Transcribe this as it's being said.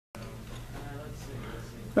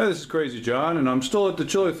Hey, this is Crazy John, and I'm still at the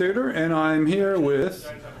Chiller Theater, and I'm here with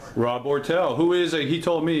Robb Ortel, who is, he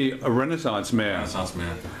told me, a Renaissance man. Renaissance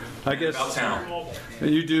man. I guess. About town.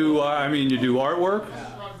 You do, you do artwork?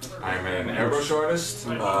 I'm an airbrush artist,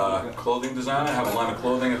 clothing designer. I have a line of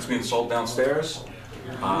clothing that's being sold downstairs.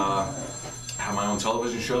 I have my own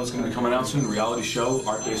television show that's going to be coming out soon, a reality show,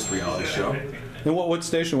 art-based reality show. And what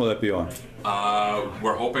station will that be on?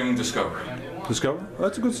 We're hoping Discovery. Discovery? Well,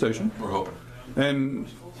 that's a good station. We're hoping. And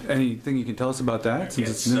anything you can tell us about that?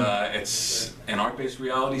 It's an art-based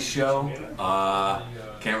reality show.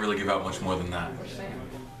 Can't really give out much more than that.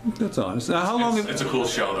 That's honest. Now, how long? It's a cool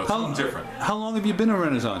show, though. It's something different. How long have you been a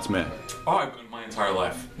Renaissance man? Oh, my entire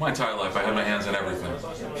life. My entire life. I had my hands in everything.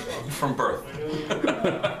 From birth.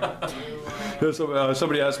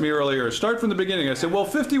 Somebody asked me earlier, start from the beginning. I said, well,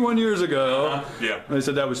 51 years ago. Yeah. They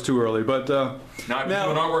said that was too early, but no, I've been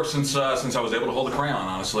doing artwork since I was able to hold a crayon,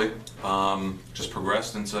 honestly. Just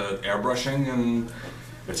progressed into airbrushing, and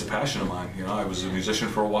it's a passion of mine. You know, I was a musician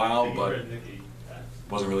for a while, but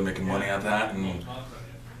wasn't really making money at that, and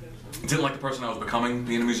didn't like the person I was becoming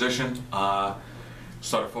being a musician.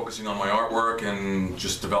 Started focusing on my artwork and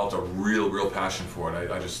just developed a real passion for it.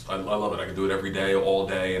 I love it. I can do it every day, all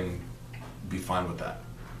day, and be fine with that.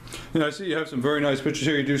 You know, I see you have some very nice pictures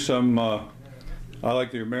here. You do some, I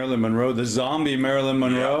like your Marilyn Monroe, the zombie Marilyn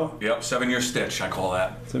Monroe. Yep, 7-year stitch, I call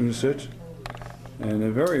that. 7-year stitch. And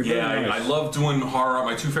a very nice. I love doing horror.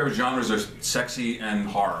 My two favorite genres are sexy and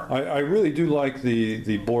horror. I really do like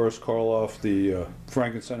the Boris Karloff, the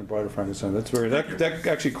Frankenstein and Bride of Frankenstein. That's very, that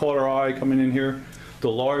actually caught our eye coming in here. The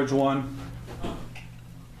large one.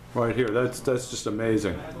 Right here, that's just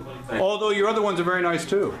amazing. Although your other ones are very nice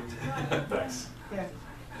too. Thanks.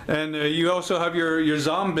 And you also have your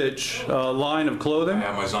Zombitch line of clothing? I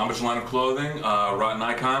have my Zombitch line of clothing, Rotten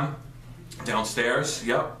Icon, downstairs,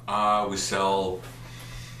 yep. We sell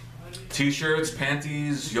t-shirts,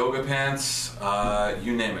 panties, yoga pants,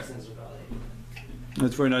 you name it.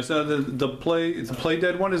 That's very nice. Now the Play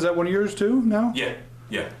Dead one, is that one of yours too now? Yeah.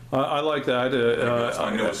 Yeah, I like that. that's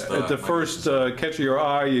my newest, at the first catch of your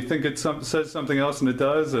eye, you think it says something else, and it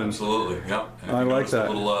does. And absolutely, yep. And I like that.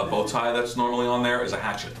 The little bow tie that's normally on there is a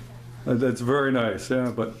hatchet. That's very nice.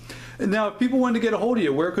 Yeah, but now, if people wanted to get a hold of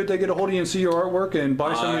you, where could they get a hold of you and see your artwork and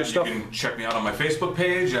buy some of your stuff? You can check me out on my Facebook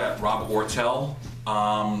page at Robb Ortel,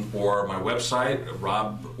 or my website,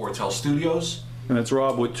 Robb Ortel Studios. And that's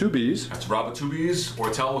Robb with 2 B's. That's Robb with 2 B's,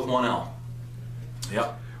 Ortel with 1 L.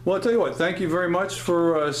 Yep. Well, I'll tell you what, thank you very much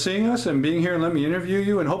for seeing us and being here and letting me interview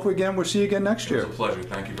you, and hopefully again we'll see you again next year. It was a pleasure.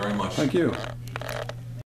 Thank you very much. Thank you.